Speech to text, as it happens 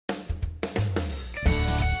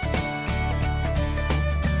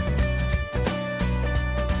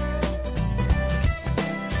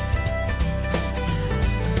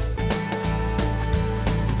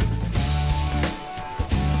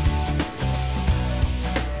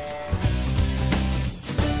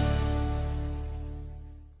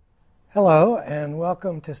Hello and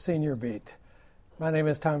welcome to Senior Beat. My name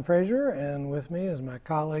is Tom Frazier, and with me is my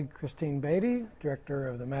colleague Christine Beatty, Director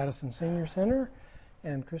of the Madison Senior Center,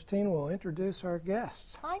 and Christine will introduce our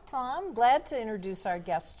guests. Hi Tom, glad to introduce our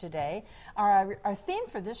guests today. Our theme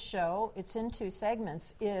for this show, it's in two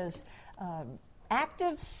segments, is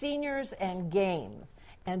Active Seniors and Game.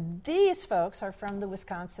 And these folks are from the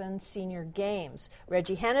Wisconsin Senior Games.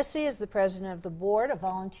 Reggie Hennessey is the president of the board, a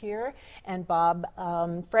volunteer, and Bob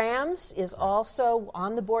Frambs is also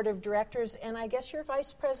on the board of directors, and I guess you're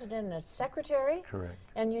vice president and secretary? Correct.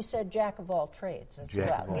 And you said jack of all trades as well.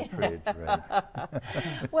 Jack of all trades,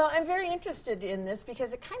 right. Well, I'm very interested in this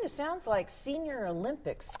because it kind of sounds like Senior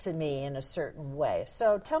Olympics to me in a certain way.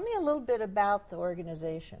 So tell me a little bit about the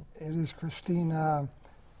organization. It is, Christine,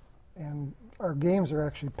 and our games are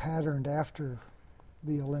actually patterned after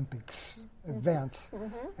the Olympics event,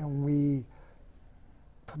 and we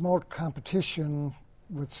promote competition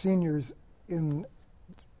with seniors in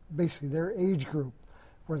basically their age group.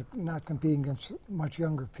 We're not competing against much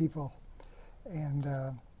younger people. And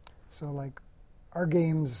so like our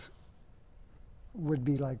games would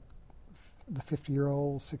be like the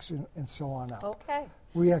 50-year-olds, 60 and so on out. Okay.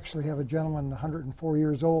 We actually have a gentleman 104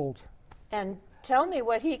 years old. And tell me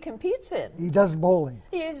what he competes in. He does bowling.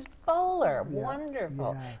 He's bowler. Yeah,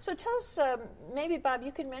 Wonderful. yeah. So tell us, maybe, Bob,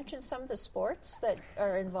 you could mention some of the sports that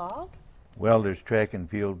are involved. Well, there's track and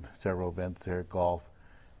field, several events there, golf.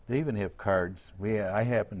 They even have cards. I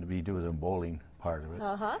happen to be doing the bowling part of it.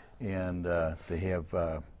 Uh-huh. And they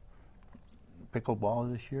have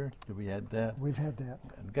pickleball this year. Have we had that? We've had that.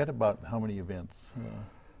 And got about how many events?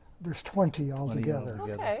 There's 20 altogether.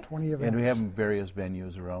 Okay. 20 events. And we have in various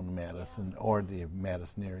venues around Madison or the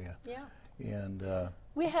Madison area. Yeah. And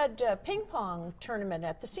We had a ping pong tournament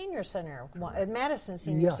at the Senior Center, at Madison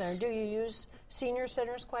Senior Yes. Center. Do you use senior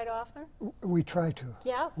centers quite often? We try to.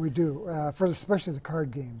 Yeah. We do, especially the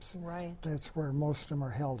card games. Right. That's where most of them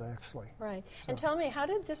are held, actually. Right. And tell me, how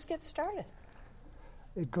did this get started?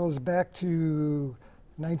 It goes back to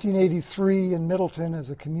 1983 in Middleton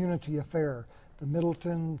as a community affair, the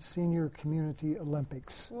Middleton Senior Community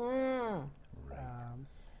Olympics.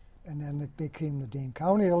 And then it became the Dane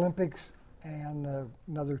County Olympics, and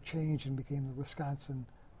another change and became the Wisconsin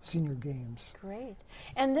Senior Games. Great.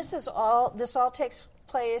 And this all takes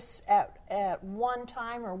place at one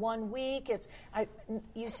time or 1 week.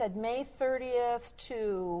 You said May 30th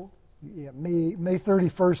to... Yeah, May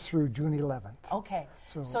 31st through June 11th. Okay.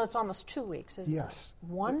 So it's almost 2 weeks, isn't it? Yes.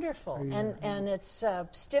 Wonderful. Yeah. And it's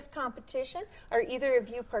stiff competition. Are either of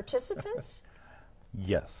you participants?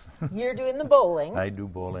 yes. You're doing the bowling. I do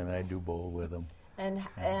bowling. I do bowl with them.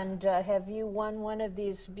 And have you won one of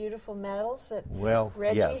these beautiful medals that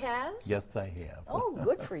Reggie yes. has? Yes, I have. Oh,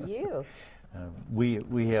 good for you.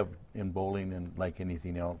 We have in bowling, and like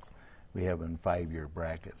anything else, we have in 5-year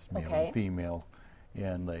brackets, male and female.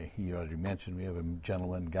 And he already mentioned we have a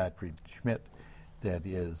gentleman, Gottfried Schmidt, that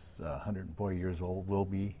is 104 years old, will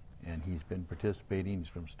be, and he's been participating. He's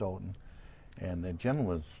from Stoughton. And the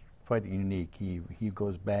gentleman's quite unique. He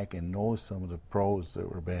goes back and knows some of the pros that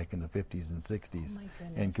were back in the 50s and 60s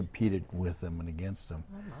and competed with them and against them.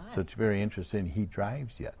 Oh, so it's very interesting. He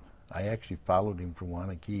drives yet. I actually followed him from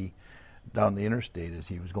Wanakee down the interstate as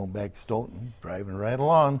he was going back to Stoughton, driving right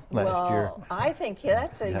along last year. Well, I think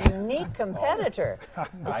that's a unique competitor.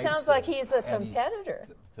 It sounds like he's a competitor.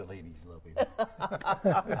 The ladies love him.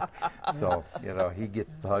 So, he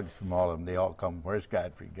gets the hugs from all of them. They all come, where's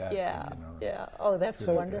Godfrey? Yeah. Oh, that's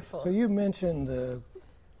wonderful. So you mentioned the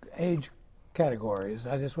age categories.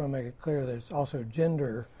 I just want to make it clear there's also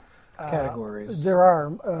gender categories. There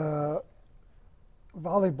are.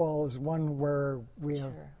 Volleyball is one where we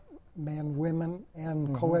have men, women,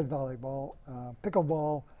 and co-ed volleyball.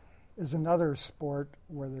 Pickleball is another sport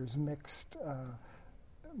where there's mixed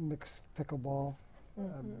pickleball,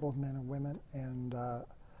 both men and women, and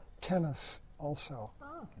tennis also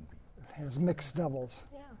has mixed doubles.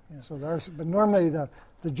 Yeah. So but normally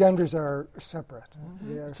the genders are separate.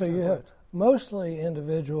 They are So separate. you have mostly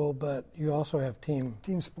individual, but you also have team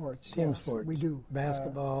sports. Team yes, sports. We do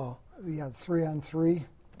Basketball. We have 3-on-3,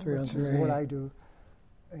 which is what I do,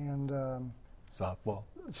 and softball.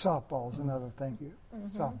 Softball is another. Thank you.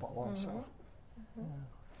 Softball also.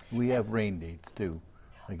 We have rain dates too.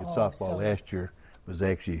 Like at softball last year was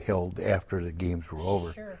actually held after the games were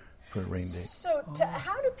over for a rain date. So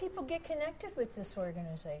how do people get connected with this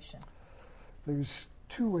organization? There's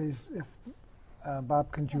two ways. If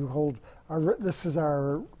Bob, can you hold this is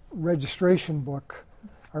our registration book.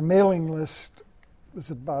 Our mailing list is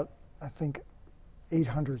about, I think,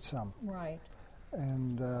 800 some. Right.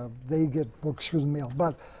 And they get books through the mail.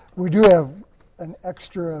 But we do have an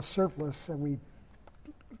extra surplus that we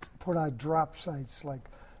put on drop sites like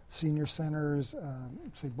senior centers,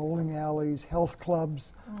 say bowling alleys, health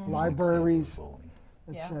clubs, libraries,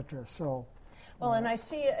 etc. So, well, and I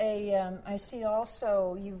see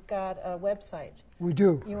also you've got a website. We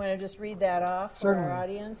do. You want to just read that off Certainly. For our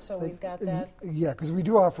audience? So we've got that. Yeah, because we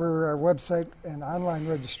do offer our website and online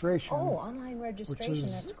registration. Oh, online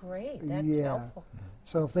registration. That's great. That's helpful.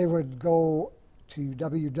 So if they would go to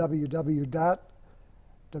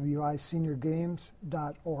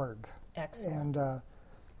www.wiseniorgames.org. Excellent. And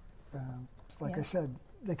like I said,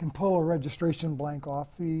 they can pull a registration blank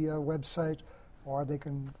off the website, or they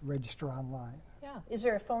can register online. Yeah. Is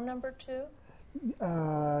there a phone number too?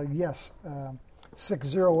 Yes.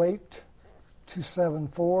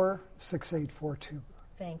 608-274-6842.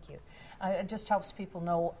 Thank you. It just helps people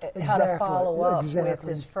know how to follow up with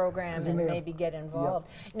this program and maybe get involved.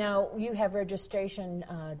 Yep. Now, you have registration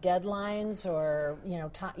deadlines, or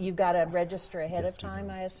you've got to register ahead of time,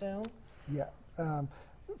 I assume? Yeah.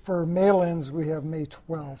 For mail-ins, we have May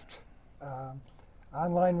 12th.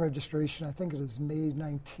 Online registration, I think it is May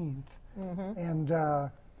 19th. And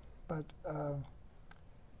but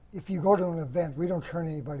if you go to an event, we don't turn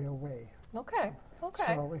anybody away. Okay.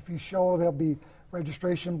 So if you show, there'll be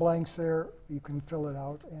registration blanks there. You can fill it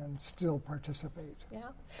out and still participate.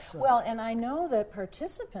 Yeah. So, well, and I know that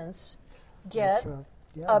participants get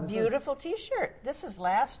a beautiful T-shirt. This is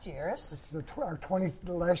last year's. This is our 20th.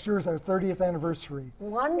 Last year is our 30th anniversary.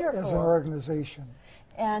 Wonderful. As an organization.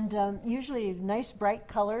 And usually nice bright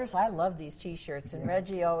colors. I love these T-shirts, and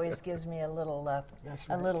Reggie always gives me a little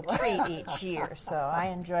treat each year. So I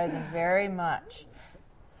enjoy them very much.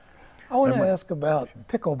 I want to ask about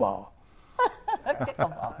pickleball.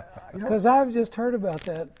 Pickleball. Because I've just heard about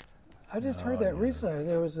that. I just heard that recently.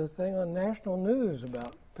 There was a thing on national news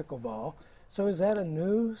about pickleball. So is that a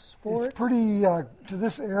new sport? It's pretty, to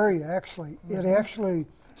this area, actually. It actually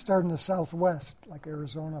started in the Southwest, like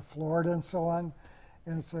Arizona, Florida, and so on.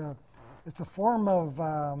 And it's a form of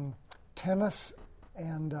tennis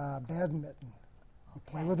and badminton. You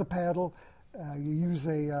play with a paddle. You use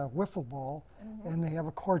a wiffle ball, and they have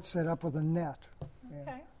a court set up with a net.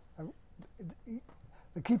 Okay.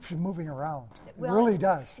 It keeps you moving around. It really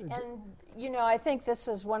does. And, I think this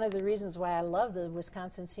is one of the reasons why I love the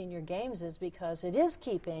Wisconsin Senior Games, is because it is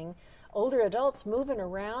keeping older adults moving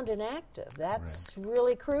around and active. That's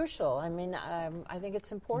really crucial. I mean, I think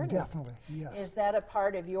it's important. Definitely, yes. Is that a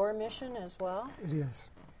part of your mission as well? It is.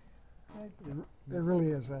 It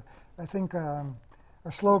really is. I think our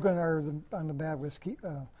slogan on the bat was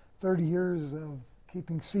 30 years of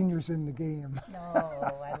keeping seniors in the game.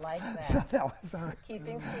 Oh, I like that. So that was our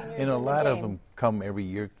keeping seniors in the game. And a lot of them come every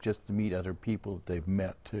year just to meet other people that they've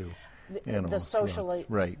met too. The social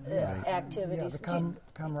activities. Yeah, the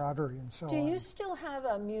camaraderie and so on. Do you still have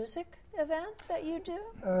a music event that you do?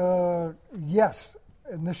 Yes.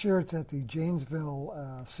 And this year it's at the Janesville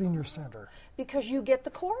Senior Center. Because you get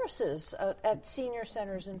the choruses at senior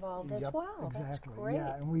centers involved as well. Exactly. That's great.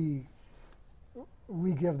 Yeah, and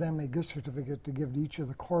we give them a gift certificate to give to each of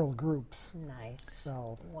the choral groups. Nice.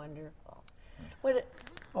 So wonderful. Go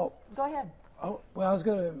ahead. Oh, well, I was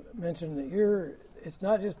going to mention that it's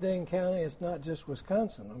not just Dane County, it's not just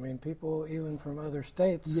Wisconsin. I mean, people even from other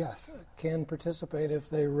states can participate if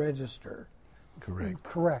they register.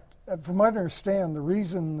 Correct. From what I understand, the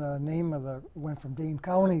reason the name went from Dane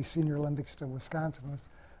County Senior Olympics to Wisconsin was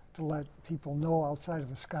to let people know outside of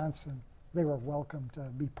Wisconsin they were welcome to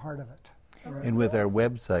be part of it. Right. And with our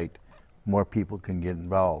website, more people can get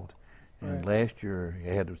involved. And last year,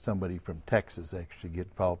 I had somebody from Texas actually get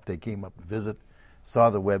involved. They came up to visit,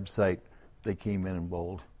 saw the website, they came in and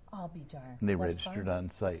bowled. I'll be darned. And they registered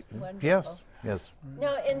on site. Wonderful. Yes.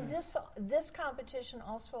 Now, and this competition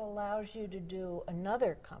also allows you to do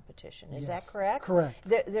another competition. Is that correct? Correct.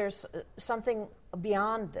 There's something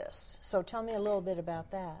beyond this. So tell me a little bit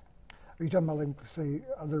about that. Are you talking about, like, say,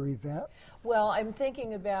 other event? Well, I'm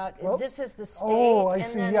thinking about this is the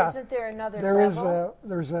state, then isn't there another level?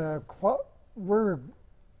 We're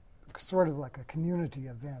sort of like a community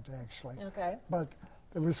event, actually. Okay. But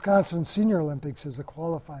the Wisconsin Senior Olympics is a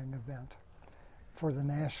qualifying event for the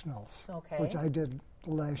nationals, which I did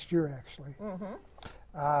last year, actually.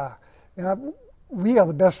 We are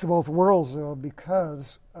the best of both worlds, though,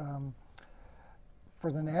 because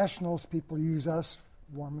for the nationals, people use us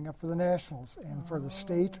warming up for the nationals, and for the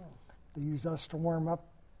state, they use us to warm up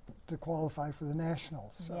to qualify for the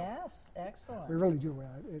nationals. So yes, excellent. We really do.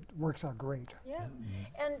 It works out great. Yeah.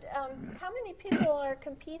 And how many people are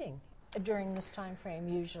competing during this time frame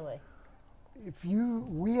usually?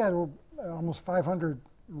 We had almost 500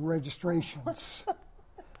 registrations. That's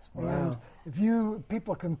And if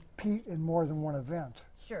people compete in more than one event.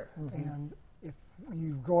 Sure. And if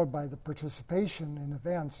you go by the participation in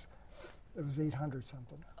events, it was 800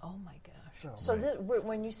 something. Oh my gosh. So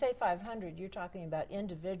when you say 500, you're talking about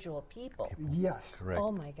individual people. Yes. Correct.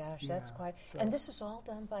 Oh my gosh, that's quite. And this is all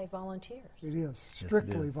done by volunteers. It is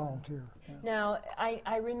strictly volunteer. Yeah. Now,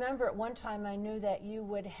 I remember at one time I knew that you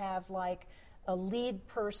would have like a lead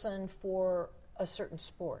person for a certain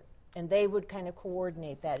sport, and they would kind of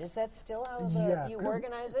coordinate that. Is that still how you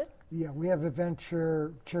organize it? Yeah, we have event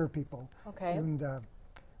chair people. Okay. And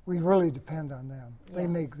we really depend on them. Yeah. They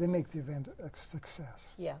make the event a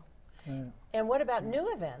success. Yeah. And what about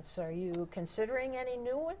new events? Are you considering any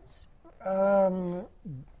new ones?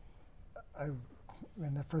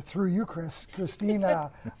 Through you, Christine,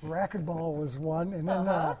 racquetball was one, and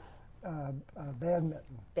then badminton.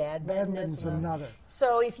 Badminton's another.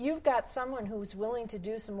 So if you've got someone who's willing to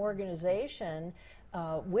do some organization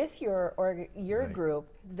with your group,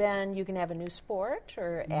 then you can have a new sport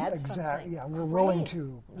or add something. Yeah, we're willing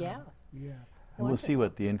to. Yeah. And we'll see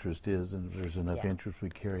what the interest is, and if there's enough interest, we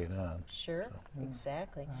carry it on. Sure,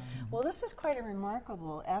 exactly. Well, this is quite a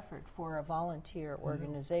remarkable effort for a volunteer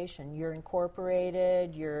organization. You're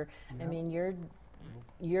incorporated. I mean, you're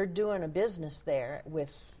doing a business there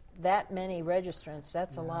with that many registrants.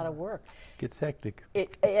 That's a lot of work. Gets hectic.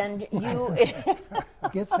 And you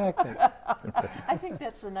gets hectic. I think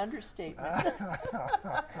that's an understatement.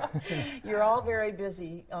 You're all very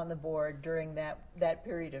busy on the board during that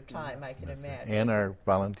period of time, I can imagine. And our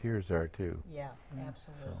volunteers are too. Yeah,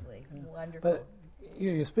 absolutely. Wonderful. But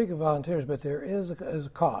you speak of volunteers, but there is a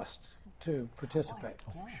cost to participate.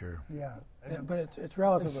 Sure. Yeah. But it's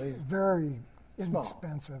relatively it's very small.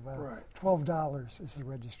 Inexpensive. $12 is the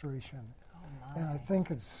registration. Oh my. And I think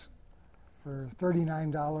it's for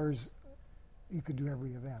 $39 you could do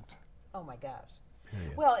every event. Oh my gosh.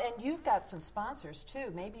 Period. Well, and you've got some sponsors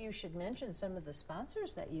too. Maybe you should mention some of the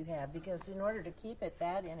sponsors that you have, because in order to keep it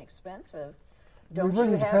that inexpensive, we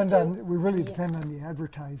really depend on the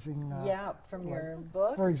advertising. From your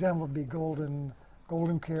book. For example, would be Golden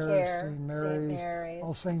Care, St. Mary's,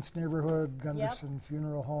 All Saints Neighborhood, Gunderson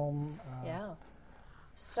Funeral Home.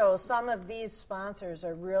 So some of these sponsors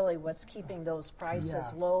are really what's keeping those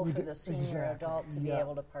prices low for the senior adult to be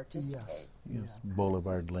able to participate. Yes.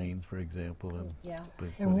 Boulevard Lanes, for example.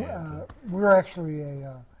 And we're actually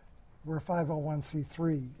we're a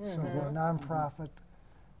 501c3, so we're a nonprofit.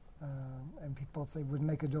 And people, if they would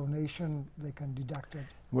make a donation, they can deduct it.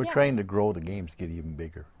 We're trying to grow the games, get even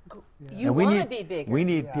bigger. You want to be bigger. We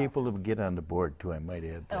need people to get on the board too, I might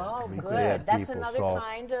add that. Oh, good. That's another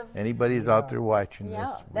kind of... Anybody's out there watching this,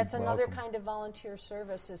 that's another kind of volunteer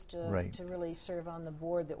service, is to really serve on the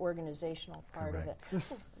board, the organizational part of it.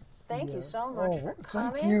 Thank you so much for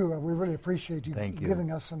coming. Thank you. We really appreciate you giving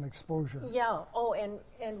us some exposure. Yeah. Oh, and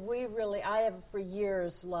we really, I have for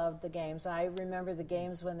years loved the games. I remember the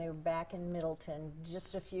games when they were back in Middleton,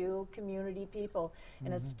 just a few community people,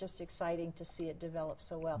 and it's just exciting to see it develop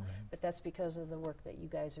so well. But that's because of the work that you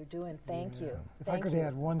guys are doing. Thank you. If I could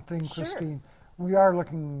add one thing, Christine, we are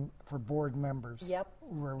looking for board members. Yep.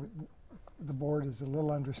 The board is a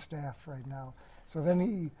little understaffed right now. So if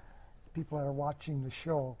any people that are watching the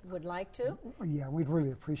show would like to, we'd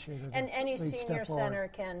really appreciate it. And any senior center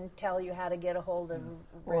can tell you how to get a hold of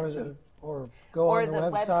Reggie. Or go on the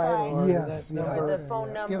website or that number. Or the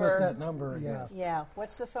phone number. Give us that number. Yeah.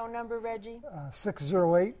 What's the phone number, Reggie?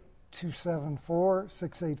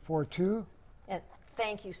 608-274-6842. And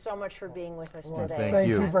thank you so much for being with us today. Thank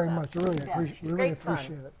you very much. We really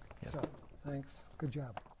appreciate it. Yes. So, thanks. Good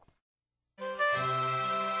job.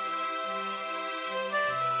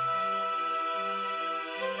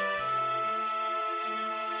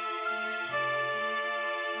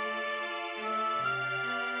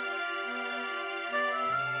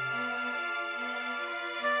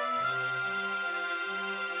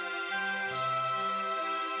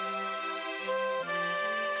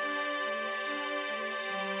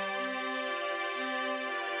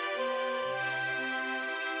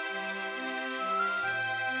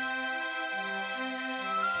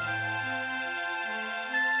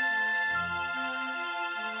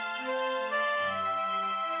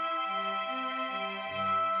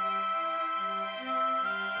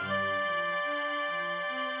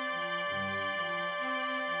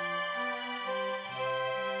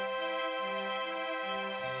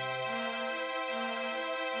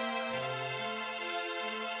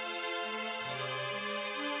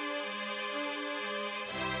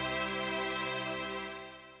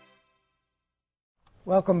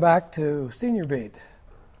 Welcome back to Senior Beat.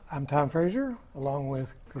 I'm Tom Frazier, along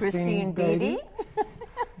with Christine Beatty.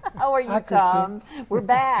 How are you, Hi, Tom? We're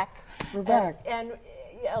back. We're back. And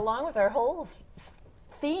along with our whole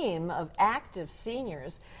theme of active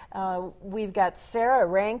seniors, we've got Sarah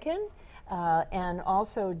Rankin and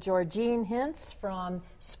also Georgine Hinz from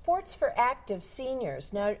Sports for Active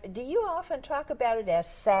Seniors. Now, do you often talk about it as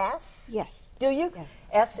SAS? Yes. Do you?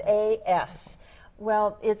 Yes. SAS.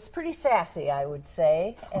 Well, it's pretty sassy, I would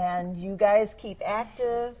say, and you guys keep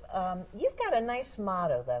active. You've got a nice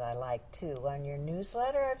motto that I like, too, on your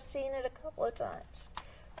newsletter. I've seen it a couple of times.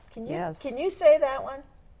 Can you say that one?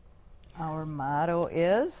 Our motto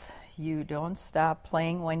is, you don't stop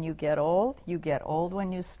playing when you get old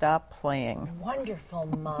when you stop playing. Wonderful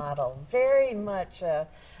motto. Very much a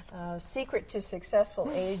secret to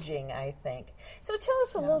successful aging, I think. So tell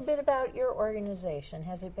us a little bit about your organization.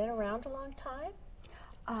 Has it been around a long time?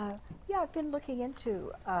 Yeah, I've been looking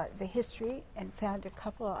into the history and found a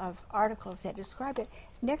couple of articles that describe it.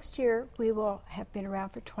 Next year, we will have been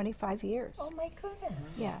around for 25 years. Oh, my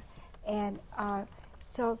goodness. Yeah, and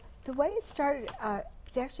so the way it started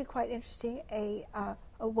is actually quite interesting. A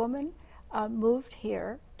woman moved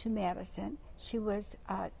here to Madison. She was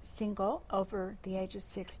single, over the age of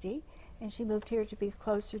 60, and she moved here to be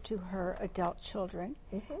closer to her adult children.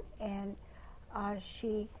 Mm-hmm. And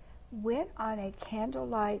she went on a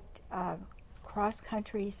candlelight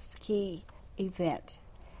cross-country ski event.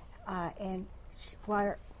 And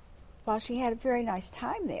while she had a very nice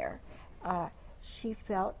time there, she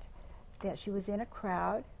felt that she was in a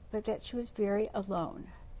crowd, but that she was very alone.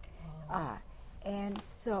 Oh. And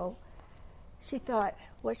so she thought,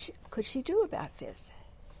 what could she do about this?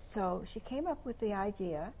 So she came up with the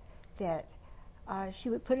idea that she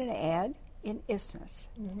would put an ad in Isthmus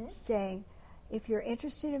saying, if you're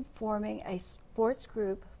interested in forming a sports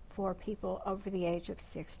group for people over the age of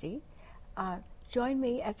 60, join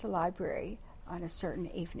me at the library on a certain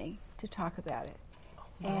evening to talk about it.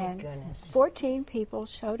 Oh, and goodness. 14 people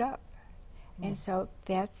showed up. And so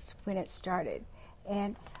that's when it started.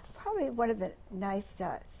 And probably one of the nice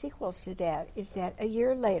sequels to that is that a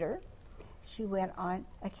year later, she went on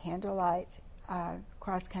a candlelight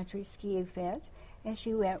cross-country ski event, and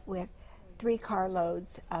she went with 3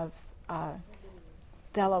 carloads of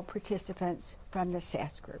fellow participants from the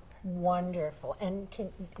SAS group. Wonderful. And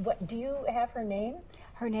do you have her name?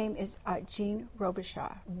 Her name is Jean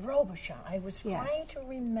Robichaud. Robichaud. I was trying to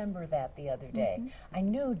remember that the other day. Mm-hmm. I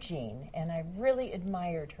knew Jean, and I really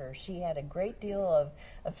admired her. She had a great deal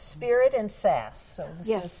of spirit and sass. So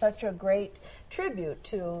this is such a great tribute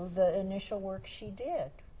to the initial work she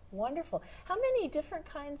did. Wonderful. How many different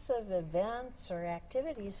kinds of events or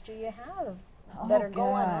activities do you have that are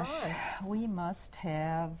going on? We must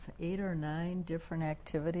have 8 or 9 different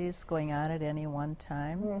activities going on at any one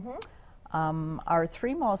time. Mm-hmm. Our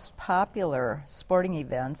 3 most popular sporting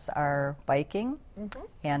events are biking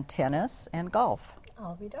and tennis and golf.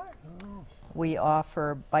 I'll be darned. Oh. We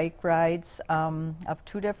offer bike rides of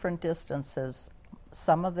 2 different distances.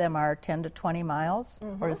 Some of them are 10 to 20 miles,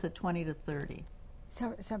 or is it 20 to 30?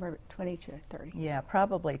 Some are 20 to 30. Yeah,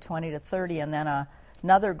 probably 20 to 30, and then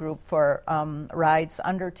another group for rides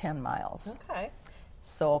under 10 miles. Okay.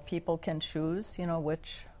 So people can choose,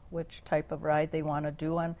 which type of ride they want to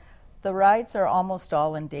do. And the rides are almost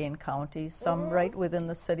all in Dane County, some right within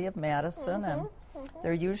the city of Madison, and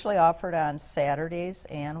they're usually offered on Saturdays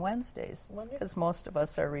and Wednesdays, because most of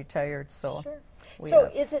us are retired. So,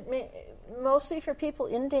 is it mostly for people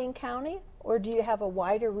in Dane County, or do you have a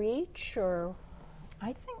wider reach? Or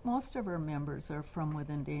I think most of our members are from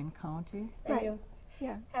within Dane County. Right.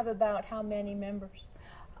 You have about how many members?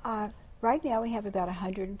 Right now we have about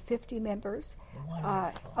 150 members.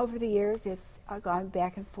 Over the years it's gone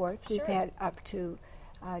back and forth. We've had up to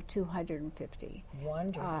 250.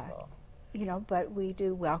 Wonderful. But we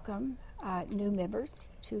do welcome new members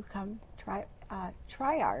to come try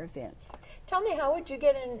our events. Tell me, how would you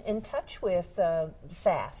get in touch with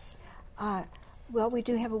SAS? Well, we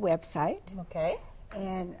do have a website. Okay.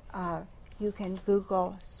 And you can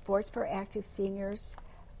Google Sports for Active Seniors,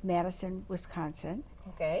 Madison, Wisconsin.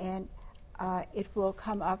 Okay. And it will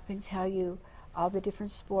come up and tell you all the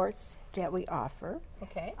different sports that we offer.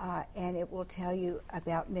 Okay. And it will tell you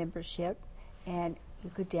about membership, and you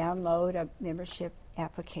could download a membership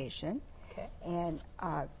application. Okay. And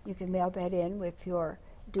you can mail that in with your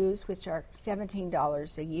dues, which are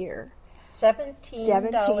 $17 a year.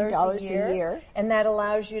 $17 a year. And that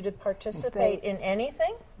allows you to participate in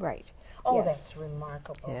anything? Right. Oh, that's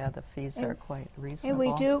remarkable. Yeah, the fees are quite reasonable.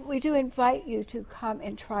 And we do invite you to come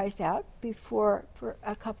and try us out for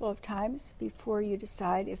a couple of times before you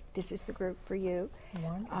decide if this is the group for you.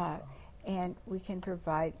 Wonderful. And we can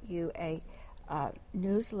provide you a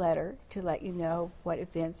newsletter to let you know what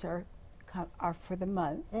events are for the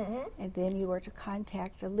month, and then you are to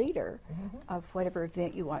contact the leader of whatever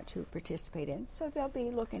event you want to participate in. So they'll be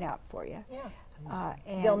looking out for you. Yeah.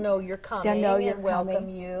 And they'll know you're coming and welcome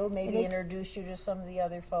you, maybe introduce you to some of the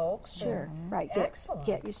other folks. Sure, right. Excellent.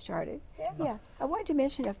 Get you started. Yeah. I wanted to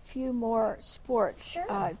mention a few more sports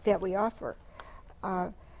that we offer.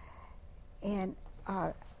 And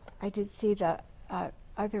I did see the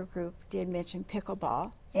other group did mention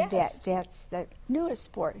pickleball. Yes. And that's the newest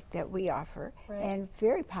sport that we offer, and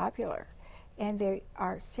very popular. And there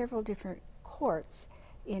are several different courts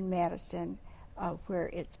in Madison where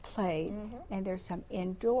it's played, and there's some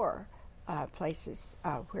indoor places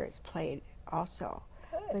where it's played also.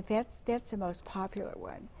 Good. But that's the most popular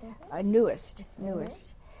one, newest.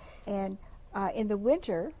 And in the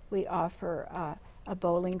winter, we offer a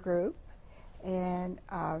bowling group and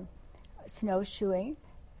snowshoeing.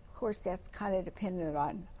 Of course, that's kind of dependent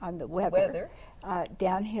on the weather.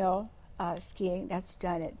 Downhill skiing, that's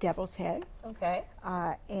done at Devil's Head. Okay.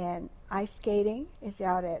 And ice skating is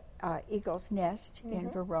out at Eagle's Nest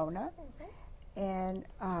in Verona. And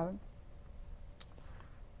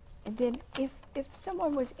then if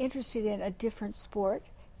someone was interested in a different sport,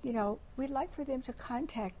 we'd like for them to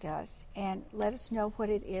contact us and let us know what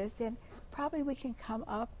it is, and probably we can come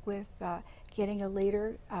up with getting a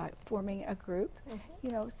leader, forming a group.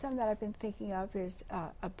 Some that I've been thinking of is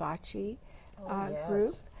a bocce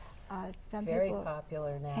group. Some very people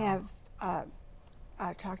popular now.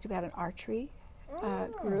 Have talked about an archery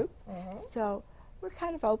group. So we're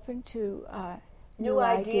kind of open to new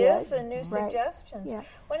ideas and new right. suggestions. Yeah.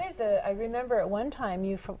 I remember at one time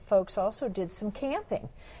you folks also did some camping,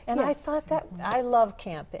 and Yes. I thought that I love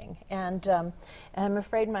camping, and I'm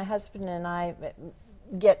afraid my husband and I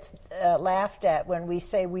get laughed at when we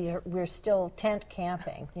say we're still tent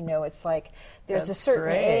camping. It's like there's a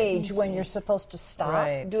certain age when you're supposed to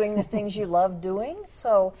stop doing the things you love doing.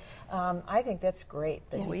 So I think that's great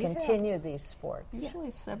that you continue these sports.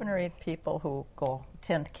 Usually 7 or 8 people who go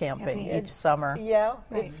tent camping each summer. Yeah,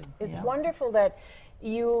 it's wonderful that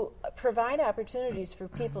you provide opportunities for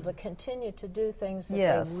people to continue to do things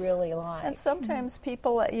that they really like. And sometimes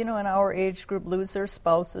people, in our age group lose their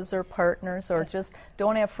spouses or partners or just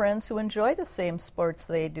don't have friends who enjoy the same sports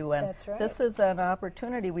they do. And That's right. this is an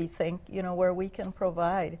opportunity, we think, where we can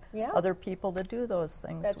provide other people to do those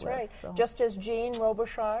things That's with. right. So. Just as Jean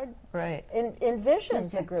Robichaud envisioned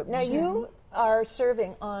the group. Now, Sure. you are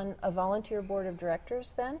serving on a volunteer board of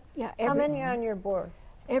directors then? Yeah. How many are on your board?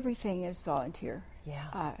 Everything is volunteer.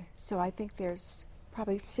 Yeah. So I think there's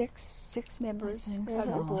probably six members of the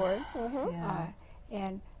so. board. Yeah.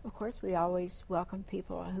 And of course, we always welcome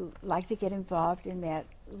people who like to get involved in that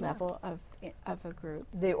level of a group.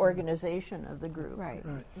 The organization of the group. Right.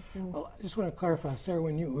 Well, I just want to clarify, Sarah,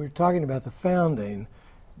 when you were talking about the founding,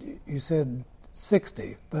 you said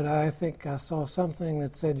 60, but I think I saw something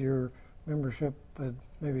that said your membership had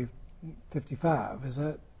maybe 55.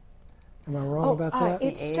 Am I wrong about that?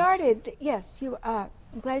 It started, yes, I'm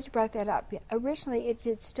glad you brought that up. Originally, it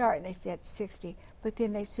did start, and they said 60, but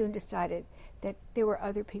then they soon decided that there were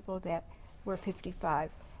other people that were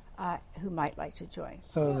 55 who might like to join.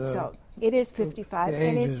 So it is 55, the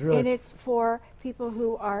age is really and it's for people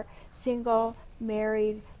who are single,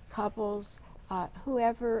 married, couples,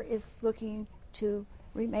 whoever is looking to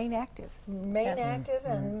remain active. Remain active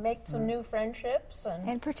and make some new friendships.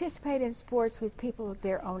 And participate in sports with people of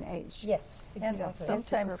their own age. Yes, exactly. And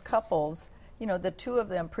sometimes couples, the two of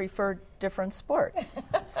them prefer different sports.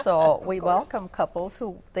 So we welcome couples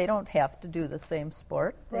who they don't have to do the same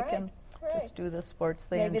sport. They can just do the sports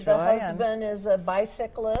they enjoy. Maybe the husband is a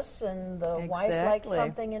bicyclist and the wife likes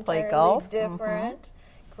something entirely different.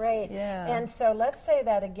 Great. Yeah. And so let's say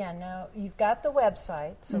that again. Now, you've got the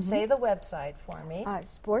website, so say the website for me.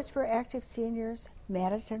 Sports for Active Seniors,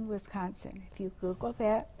 Madison, Wisconsin. If you Google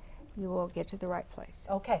that, you will get to the right place.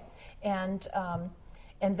 Okay. And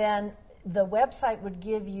then the website would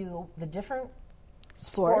give you the different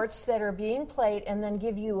sports that are being played and then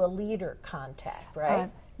give you a leader contact, right?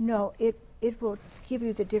 No, it will give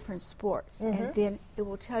you the different sports, and then it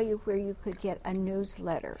will tell you where you could get a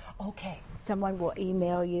newsletter. Okay. Someone will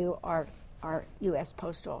email you, or our U.S.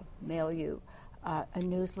 Postal mail you a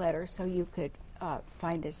newsletter, so you could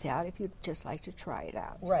find this out if you'd just like to try it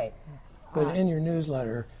out. Right. But in your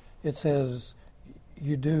newsletter, it says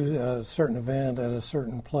you do a certain event at a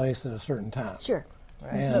certain place at a certain time. Sure.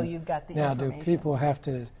 Right. So you've got the now, information. do people have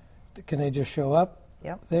to, can they just show up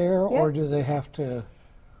Yep. there, Yeah. or do they have to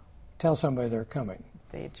tell somebody they're coming?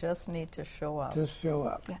 They just need to show up. Just show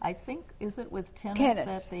up. Yeah. I think, is it with tennis, Tennis.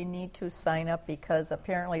 that they need to sign up because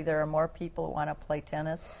apparently there are more people who want to play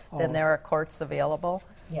tennis than there are courts available?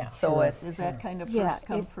 Yeah. So is that kind of first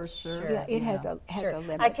come, first serve? Yeah, it has a Sure.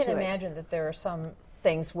 limit I can to it. imagine that there are some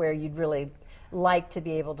things where you'd really like to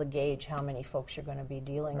be able to gauge how many folks you're going to be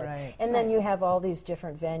dealing with. Right. And then you have all these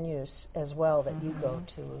different venues as well that you go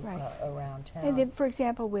to Right. around town. And then, for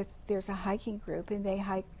example, there's a hiking group, and they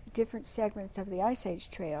hike different segments of the Ice Age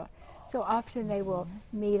Trail. So often they will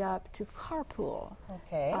meet up to carpool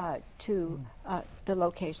to the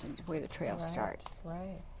locations where the trail starts.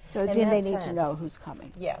 Right. So And then they that's need to handy. know who's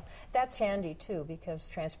coming. Yeah, that's handy too because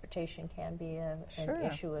transportation can be an Sure.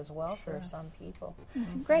 issue as well for some people.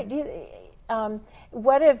 Mm-hmm. Great.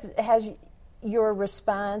 What has your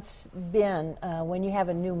response been when you have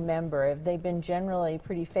a new member? Have they been generally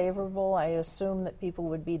pretty favorable? I assume that people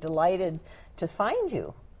would be delighted to find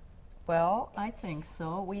you. Well, I think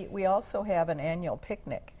so. We also have an annual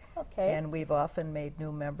picnic. Okay. And we've often made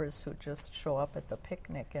new members who just show up at the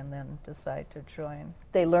picnic and then decide to join.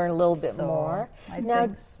 They learn a little bit So, more. I now,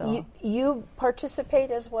 think so. You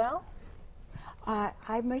participate as well?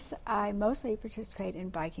 I mostly participate in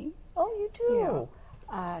biking. Oh, you do? You know,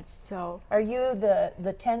 so, Are you the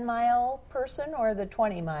 10-mile person or the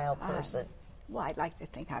 20-mile person? well, I'd like to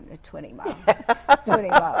think I'm the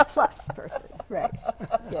 20-mile plus person. Right.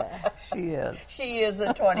 Yeah. She is. She is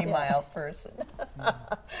a 20-mile person.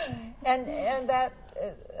 and that,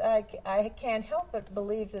 I can't help but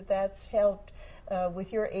believe that that's helped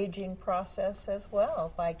with your aging process as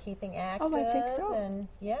well by keeping active. Oh, I think so. And,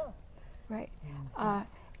 yeah. Right.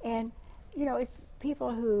 And, you know, it's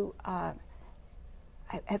people who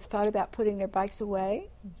have thought about putting their bikes away.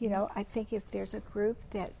 You know, I think if there's a group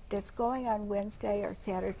that's going on Wednesday or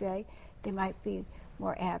Saturday, they might be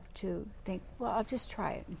more apt to think, well, I'll just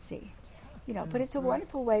try it and see. You know, but it's a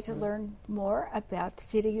wonderful way to learn more about the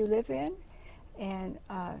city you live in and,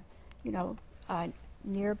 you know,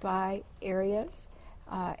 nearby areas.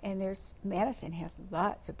 And Madison has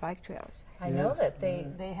lots of bike trails. I know that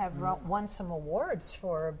they have won some awards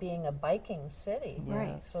for being a biking city.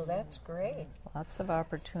 Right. So that's great. Lots of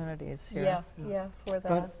opportunities here. Yeah, for that.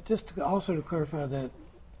 But just to clarify that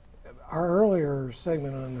our earlier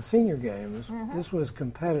segment on the senior games, this was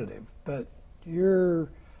competitive, but your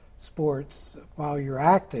sports, while you're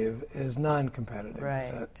active, is non-competitive.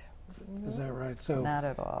 Right. Is that right? So Not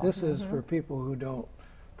at all. this is for people who don't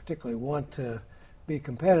particularly want to be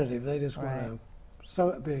competitive. They just want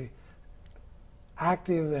to be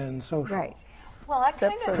active and social. Right. Well, I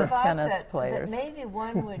Except kind for of the thought tennis that players. maybe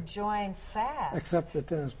one would join SAS Except the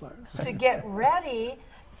tennis players. to get ready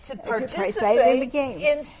to participate participate in the games.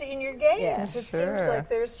 in senior games. Yeah. It seems Sure. like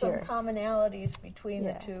there's some Sure. commonalities between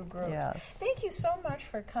Yeah. the two groups. Yes. Thank you so much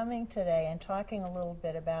for coming today and talking a little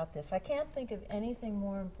bit about this. I can't think of anything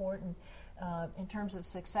more important in terms of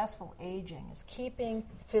successful aging is keeping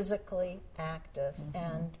physically active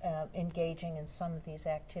and engaging in some of these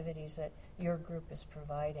activities that your group is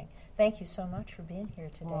providing. Thank you so much for being here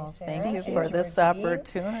today, Well, Sarah. thank you for this Georgine.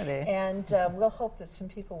 opportunity. And we'll hope that some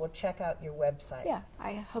people will check out your website. Yeah,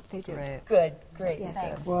 I hope they do. Great. Good, great, Yeah.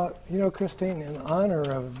 thanks. Well, you know, Christine, in honor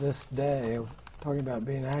of this day, talking about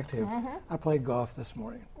being active, I played golf this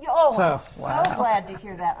morning. Oh, I'm So- so glad to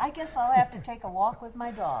hear that. I guess I'll have to take a walk with my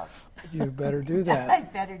dog. You better do that.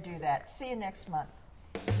 I'd better do that. See you next month.